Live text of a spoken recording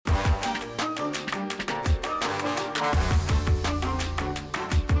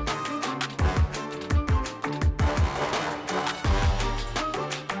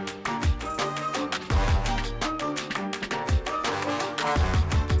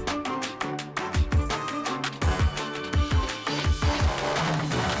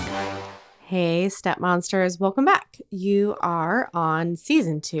Hey, Step Monsters, welcome back. You are on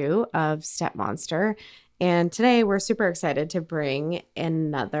season 2 of Step Monster, and today we're super excited to bring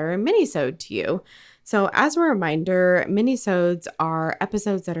another mini-sode to you. So as a reminder, mini-sodes are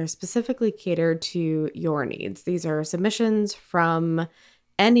episodes that are specifically catered to your needs. These are submissions from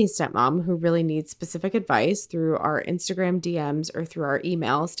any stepmom who really needs specific advice through our Instagram DMs or through our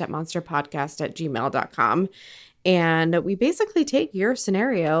email, stepmonsterpodcast@gmail.com. And we basically take your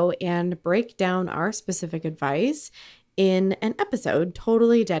scenario and break down our specific advice in an episode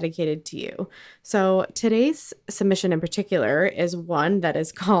totally dedicated to you. So today's submission in particular is one that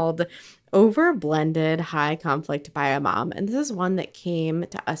is called Overblended High Conflict by a Mom. And this is one that came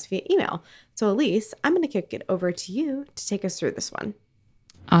to us via email. So Elise, I'm going to kick it over to you to take us through this one.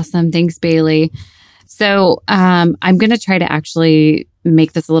 Awesome. Thanks, Bailey. So I'm going to try to actually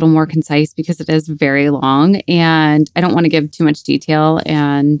make this a little more concise because it is very long and I don't want to give too much detail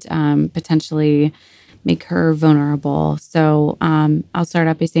and potentially make her vulnerable. So I'll start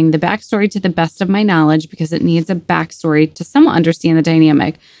out by saying the backstory to the best of my knowledge because it needs a backstory to somewhat understand the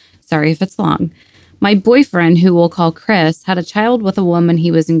dynamic. Sorry if it's long. My boyfriend, who we'll call Chris, had a child with a woman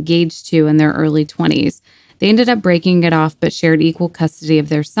he was engaged to in their early 20s. They ended up breaking it off but shared equal custody of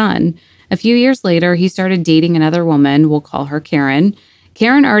their son. A few years later, he started dating another woman, we'll call her Karen.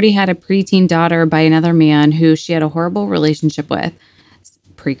 Karen already had a preteen daughter by another man who she had a horrible relationship with.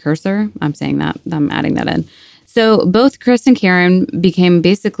 Precursor? I'm saying that. I'm adding that in. So both Chris and Karen became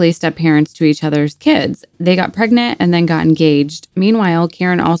basically step-parents to each other's kids. They got pregnant and then got engaged. Meanwhile,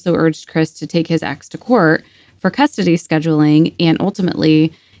 Karen also urged Chris to take his ex to court for custody scheduling, and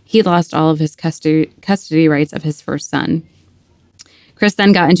ultimately, he lost all of his custody rights of his first son. Chris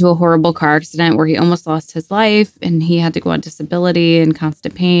then got into a horrible car accident where he almost lost his life and he had to go on disability and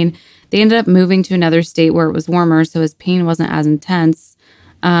constant pain. They ended up moving to another state where it was warmer, so his pain wasn't as intense.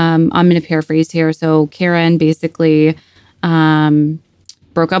 I'm going to paraphrase here. So Karen basically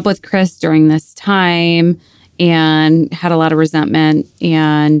broke up with Chris during this time and had a lot of resentment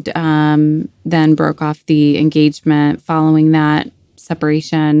and then broke off the engagement following that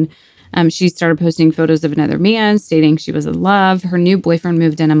separation. She started posting photos of another man, stating she was in love. Her new boyfriend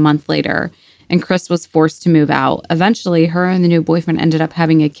moved in a month later, and Chris was forced to move out. Eventually, her and the new boyfriend ended up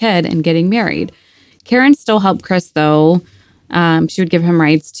having a kid and getting married. Karen still helped Chris, though. She would give him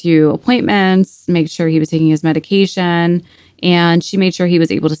rights to appointments, make sure he was taking his medication, and she made sure he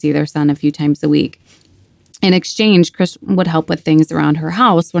was able to see their son a few times a week. In exchange, Chris would help with things around her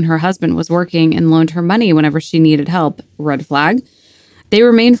house when her husband was working and loaned her money whenever she needed help. Red flag. They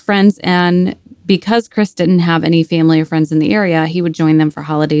remained friends, and because Chris didn't have any family or friends in the area, he would join them for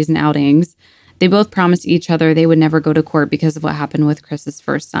holidays and outings. They both promised each other they would never go to court because of what happened with Chris's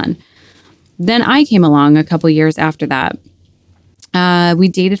first son. Then I came along a couple years after that. We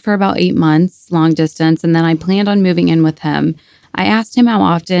dated for about 8 months, long distance, and then I planned on moving in with him. I asked him how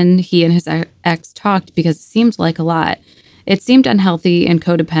often he and his ex talked because it seemed like a lot. It seemed unhealthy and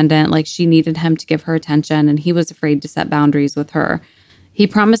codependent, like she needed him to give her attention, and he was afraid to set boundaries with her. He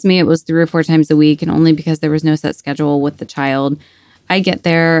promised me it was 3 or 4 times a week, and only because there was no set schedule with the child. I get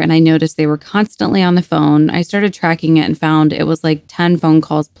there, and I noticed they were constantly on the phone. I started tracking it and found it was like 10 phone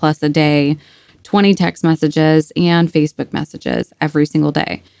calls plus a day, 20 text messages, and Facebook messages every single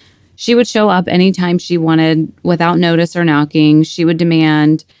day. She would show up anytime she wanted without notice or knocking. She would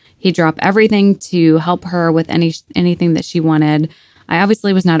demand he drop everything to help her with anything that she wanted. I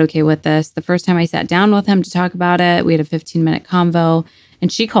obviously was not okay with this. The first time I sat down with him to talk about it, we had a 15-minute convo,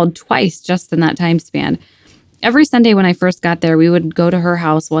 and she called twice just in that time span. Every Sunday when I first got there, we would go to her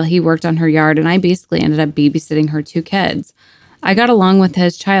house while he worked on her yard, and I basically ended up babysitting her 2 kids. I got along with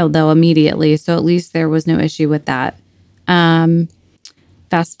his child, though, immediately, so at least there was no issue with that.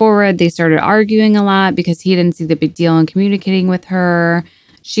 Fast forward, they started arguing a lot because he didn't see the big deal in communicating with her.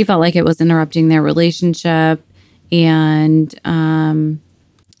 She felt like it was interrupting their relationship, and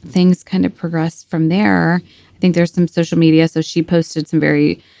things kind of progressed from there. I think there's some social media, so she posted some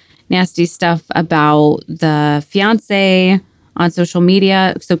very nasty stuff about the fiance on social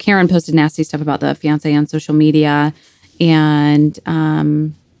media. So Karen posted nasty stuff about the fiance on social media, and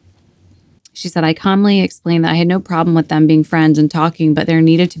she said, I calmly explained that I had no problem with them being friends and talking, but there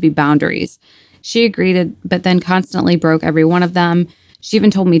needed to be boundaries. She agreed, but then constantly broke every one of them. She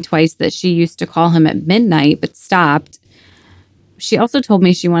even told me twice that she used to call him at midnight, but stopped. she also told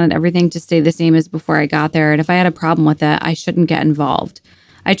me she wanted everything to stay the same as before I got there. And if I had a problem with it, I shouldn't get involved.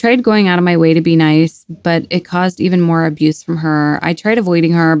 I tried going out of my way to be nice, but it caused even more abuse from her. I tried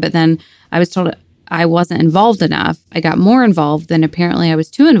avoiding her, but then I was told I wasn't involved enough. I got more involved, then apparently I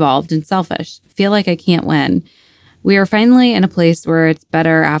was too involved and selfish. Feel like I can't win. We are finally in a place where it's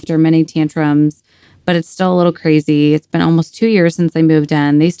better after many tantrums, but it's still a little crazy. It's been almost 2 years since I moved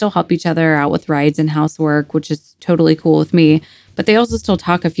in. They still help each other out with rides and housework, which is totally cool with me, but they also still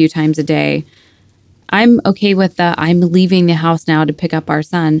talk a few times a day. I'm okay with the I'm leaving the house now to pick up our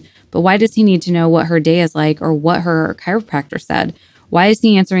son, but why does he need to know what her day is like or what her chiropractor said? Why is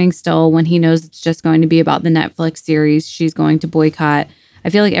he answering still when he knows it's just going to be about the Netflix series she's going to boycott? I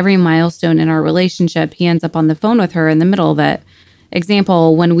feel like every milestone in our relationship, he ends up on the phone with her in the middle of it.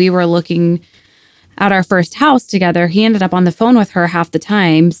 Example, when we were looking at our first house together, he ended up on the phone with her half the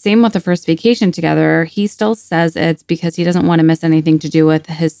time. Same with the first vacation together. He still says it's because he doesn't want to miss anything to do with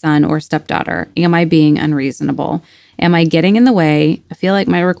his son or stepdaughter. Am I being unreasonable? Am I getting in the way? I feel like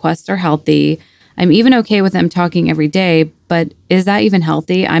my requests are healthy. I'm even okay with them talking every day, but is that even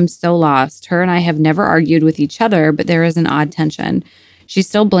healthy? I'm so lost. Her and I have never argued with each other, but there is an odd tension. She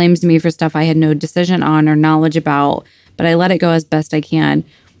still blames me for stuff I had no decision on or knowledge about, but I let it go as best I can.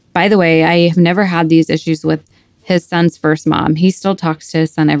 By the way, I have never had these issues with his son's first mom. He still talks to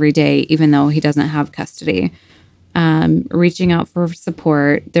his son every day, even though he doesn't have custody. Reaching out for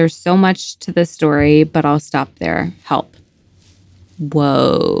support. There's so much to this story, but I'll stop there. Help.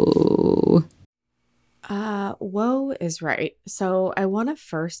 Whoa. Whoa is right. So I want to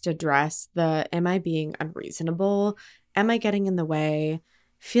first address the am I being unreasonable? Am I getting in the way?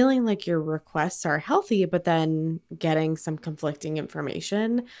 Feeling like your requests are healthy, but then getting some conflicting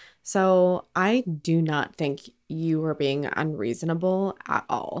information. So I do not think you are being unreasonable at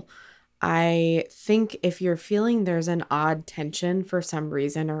all. I think if you're feeling there's an odd tension for some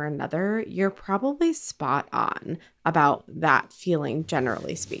reason or another, you're probably spot on about that feeling,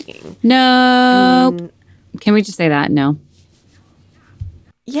 generally speaking. No. I mean, Can we just say that? No.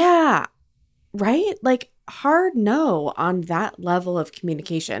 yeah, right? Like hard no on that level of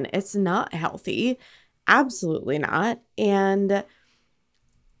communication. It's not healthy. Absolutely not. And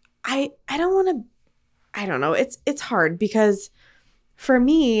I don't want to I don't know. It's hard because for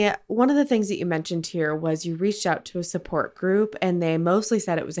me, one of the things that you mentioned here was you reached out to a support group and they mostly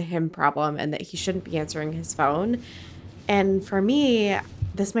said it was a him problem and that he shouldn't be answering his phone. And for me,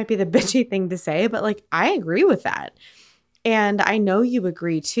 this might be the bitchy thing to say, but like I agree with that. And I know you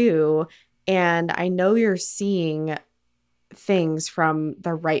agree too. And I know you're seeing things from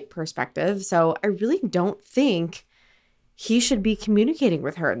the right perspective. So I really don't think he should be communicating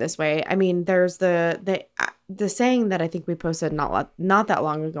with her in this way. I mean, there's the saying that I think we posted not that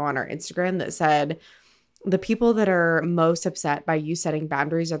long ago on our Instagram that said the people that are most upset by you setting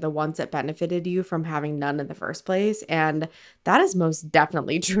boundaries are the ones that benefited you from having none in the first place. And that is most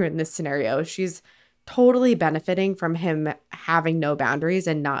definitely true in this scenario. She's totally benefiting from him having no boundaries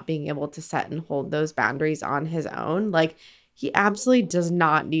and not being able to set and hold those boundaries on his own. Like, he absolutely does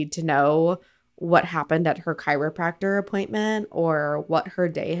not need to know what happened at her chiropractor appointment or what her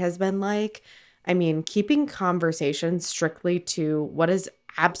day has been like. I mean, keeping conversations strictly to what is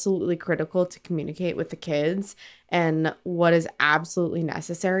absolutely critical to communicate with the kids and what is absolutely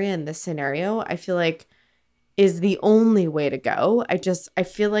necessary in this scenario, I feel like is the only way to go. I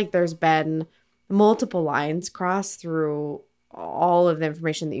feel like there's been multiple lines crossed through all of the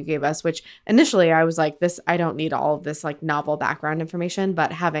information that you gave us, which initially I was like, I don't need all of this like novel background information,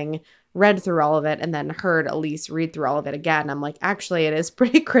 but having read through all of it and then heard Elise read through all of it again, I'm like, actually, it is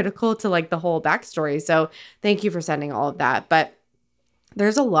pretty critical to like the whole backstory. So thank you for sending all of that. But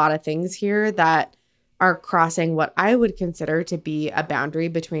there's a lot of things here that are crossing what I would consider to be a boundary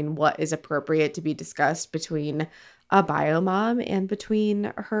between what is appropriate to be discussed between a bio mom and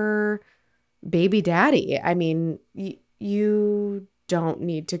between her baby daddy. I mean, you don't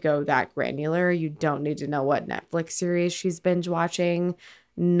need to go that granular. You don't need to know what Netflix series she's binge watching.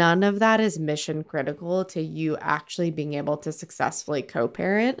 None of that is mission critical to you actually being able to successfully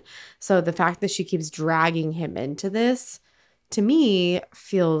co-parent. So the fact that she keeps dragging him into this, to me,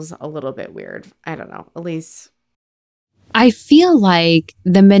 feels a little bit weird. I don't know. Elise. I feel like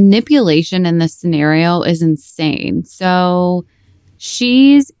the manipulation in this scenario is insane. So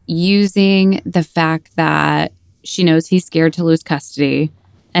she's using the fact that she knows he's scared to lose custody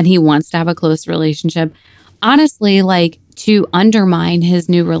and he wants to have a close relationship, honestly, like to undermine his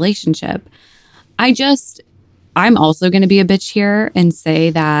new relationship. I'm also going to be a bitch here and say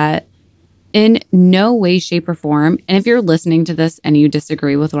that in no way, shape, or form, and if you're listening to this and you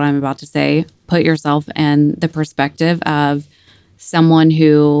disagree with what I'm about to say, put yourself in the perspective of someone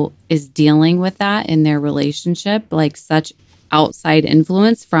who is dealing with that in their relationship, like such outside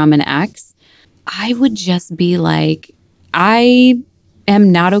influence from an ex, I would just be like, I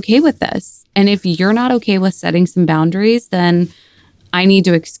am not okay with this. And if you're not okay with setting some boundaries, then I need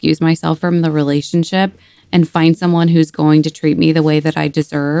to excuse myself from the relationship and find someone who's going to treat me the way that I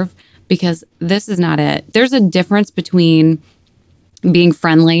deserve, because this is not it. There's a difference between being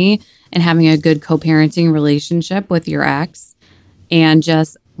friendly and having a good co-parenting relationship with your ex and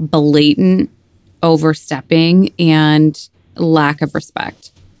just blatant overstepping and lack of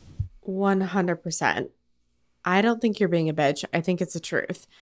respect. 100%. I don't think you're being a bitch. I think it's the truth.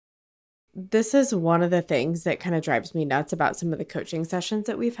 This is one of the things that kind of drives me nuts about some of the coaching sessions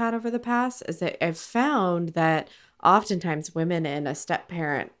that we've had over the past, is that I've found that oftentimes women in a step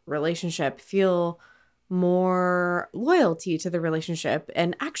parent relationship feel more loyalty to the relationship.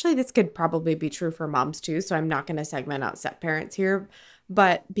 And actually, this could probably be true for moms too. So I'm not going to segment out step parents here.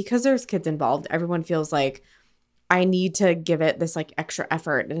 But because there's kids involved, everyone feels like I need to give it this like extra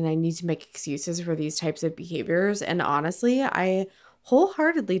effort and I need to make excuses for these types of behaviors. And honestly, I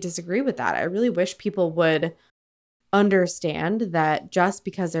wholeheartedly disagree with that. I really wish people would understand that just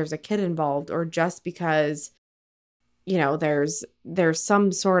because there's a kid involved, or just because there's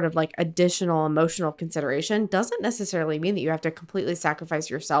some sort of like additional emotional consideration, doesn't necessarily mean that you have to completely sacrifice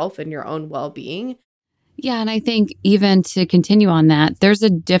yourself and your own well-being. Yeah, and I think even to continue on that, there's a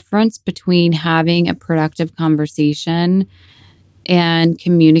difference between having a productive conversation and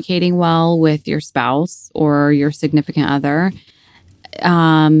communicating well with your spouse or your significant other,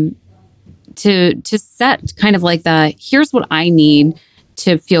 to set kind of like the, here's what I need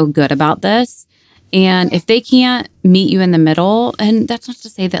to feel good about this. And if they can't meet you in the middle, and that's not to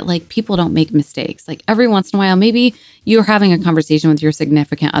say that like people don't make mistakes. Like every once in a while, maybe you're having a conversation with your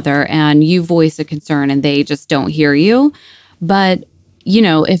significant other and you voice a concern and they just don't hear you. But,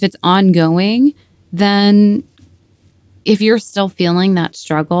 if it's ongoing, then if you're still feeling that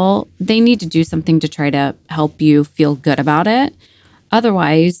struggle, they need to do something to try to help you feel good about it.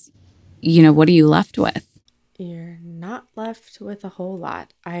 Otherwise, what are you left with? You're not left with a whole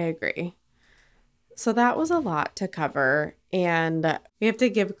lot. I agree. So that was a lot to cover, and we have to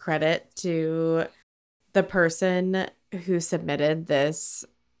give credit to the person who submitted this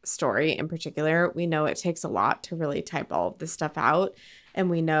story in particular. We know it takes a lot to really type all of this stuff out,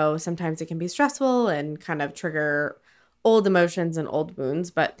 and we know sometimes it can be stressful and kind of trigger old emotions and old wounds,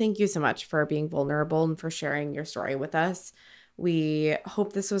 but thank you so much for being vulnerable and for sharing your story with us. We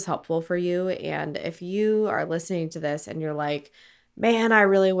hope this was helpful for you, and if you are listening to this and you're like, man, I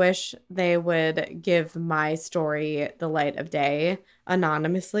really wish they would give my story the light of day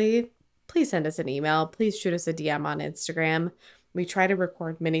anonymously, please send us an email. Please shoot us a DM on Instagram. We try to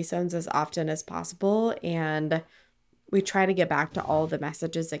record mini-sodes as often as possible, and we try to get back to all the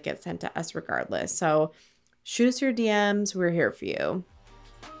messages that get sent to us regardless. So shoot us your DMs. We're here for you.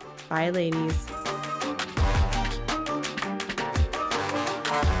 Bye, ladies.